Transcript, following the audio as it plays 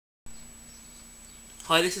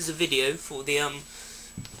Hi, this is a video for the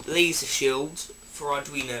laser shield for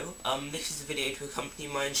Arduino. This is a video to accompany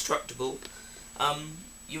my Instructable.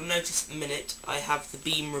 You'll notice at the minute I have the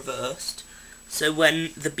beam reversed, so when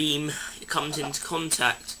the beam comes into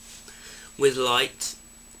contact with light,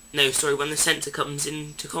 when the sensor comes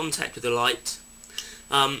into contact with the light,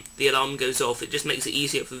 the alarm goes off. It just makes it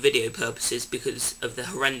easier for video purposes because of the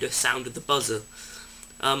horrendous sound of the buzzer.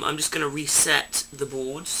 I'm just going to reset the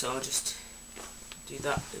board, so I'll just do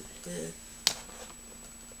that over there.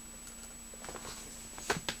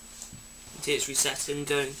 See, it's resetting,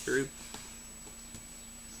 going through.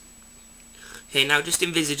 Okay, now just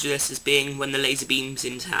envisage this as being when the laser beam's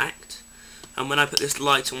intact, and when I put this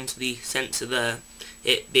light onto the sensor there,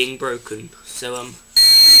 it being broken. So you can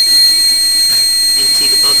see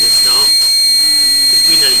the buzzer start. The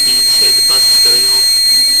green LED will show the buzzer's going off,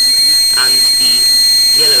 and the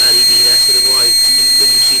yellow LED there to the right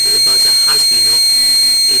informs you that the buzzer has been off,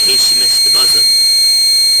 in case you missed the buzzer.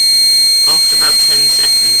 After about 10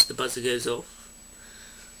 seconds the buzzer goes off.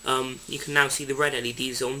 You can now see the red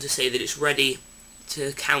LEDs on to say that it's ready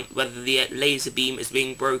to count whether the laser beam is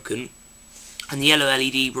being broken, and the yellow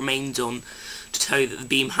LED remains on to tell you that the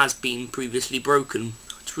beam has been previously broken.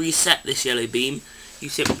 To reset this yellow beam, you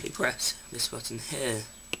simply press this button here.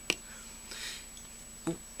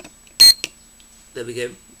 There we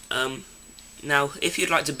go. Now, if you'd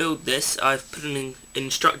like to build this, I've put an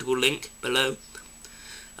Instructable link below.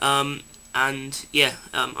 And yeah,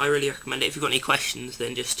 I really recommend it. If you've got any questions,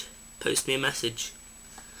 then just post me a message.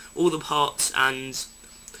 All the parts and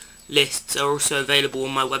lists are also available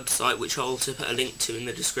on my website, which I'll also put a link to in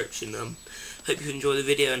the description. Hope you enjoy the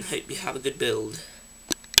video and hope you have a good build.